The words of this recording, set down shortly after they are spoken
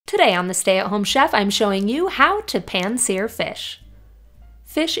Today on the Stay-at-Home Chef, I'm showing you how to pan sear fish.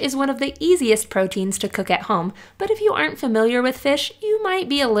 Fish is one of the easiest proteins to cook at home, but if you aren't familiar with fish, you might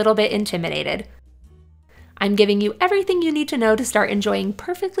be a little bit intimidated. I'm giving you everything you need to know to start enjoying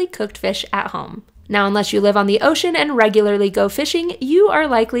perfectly cooked fish at home. Now, unless you live on the ocean and regularly go fishing, you are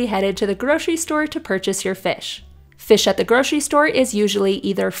likely headed to the grocery store to purchase your fish. Fish at the grocery store is usually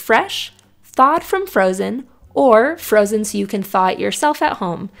either fresh, thawed from frozen, or frozen so you can thaw it yourself at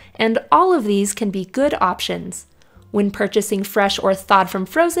home, and all of these can be good options. When purchasing fresh or thawed from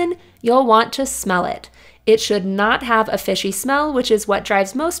frozen, you'll want to smell it. It should not have a fishy smell, which is what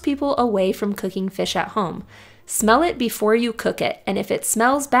drives most people away from cooking fish at home. Smell it before you cook it, and if it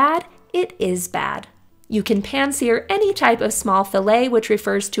smells bad, it is bad. You can pan sear any type of small fillet, which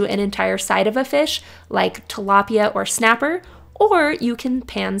refers to an entire side of a fish, like tilapia or snapper, or you can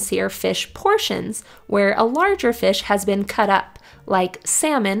pan sear fish portions, where a larger fish has been cut up, like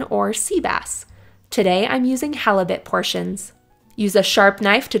salmon or sea bass. Today I'm using halibut portions. Use a sharp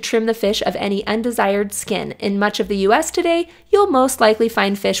knife to trim the fish of any undesired skin. In much of the US today, you'll most likely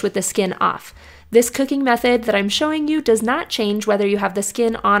find fish with the skin off. This cooking method that I'm showing you does not change whether you have the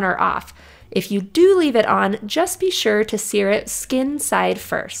skin on or off. If you do leave it on, just be sure to sear it skin side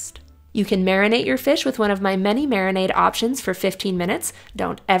first. You can marinate your fish with one of my many marinade options for 15 minutes.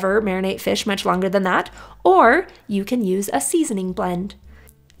 Don't ever marinate fish much longer than that. Or you can use a seasoning blend.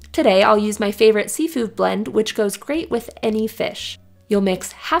 Today I'll use my favorite seafood blend, which goes great with any fish. You'll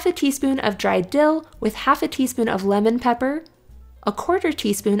mix half a teaspoon of dried dill with half a teaspoon of lemon pepper, a quarter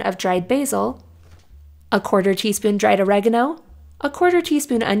teaspoon of dried basil, a quarter teaspoon dried oregano, a quarter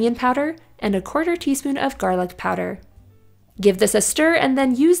teaspoon onion powder, and a quarter teaspoon of garlic powder. Give this a stir and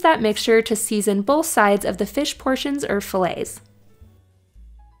then use that mixture to season both sides of the fish portions or fillets.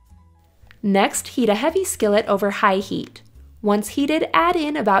 Next, heat a heavy skillet over high heat. Once heated, add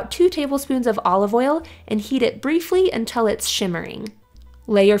in about 2 tablespoons of olive oil and heat it briefly until it's shimmering.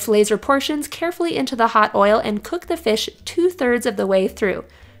 Lay your fillets or portions carefully into the hot oil and cook the fish 2/3 of the way through.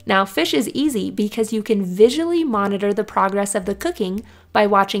 Now, fish is easy because you can visually monitor the progress of the cooking by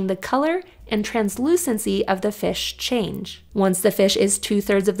watching the color and translucency of the fish change. Once the fish is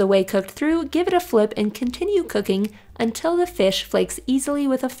 2/3 of the way cooked through, give it a flip and continue cooking until the fish flakes easily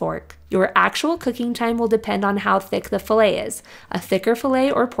with a fork. Your actual cooking time will depend on how thick the fillet is. A thicker fillet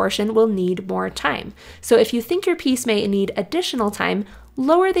or portion will need more time. So if you think your piece may need additional time,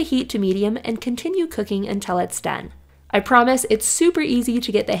 lower the heat to medium and continue cooking until it's done. I promise it's super easy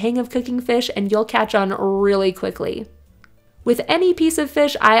to get the hang of cooking fish and you'll catch on really quickly. With any piece of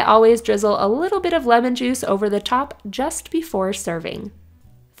fish, I always drizzle a little bit of lemon juice over the top just before serving.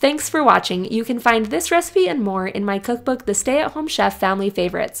 Thanks for watching. You can find this recipe and more in my cookbook, The Stay-at-Home Chef Family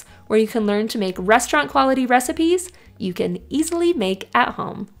Favorites, where you can learn to make restaurant quality recipes you can easily make at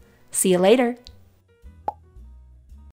home. See you later.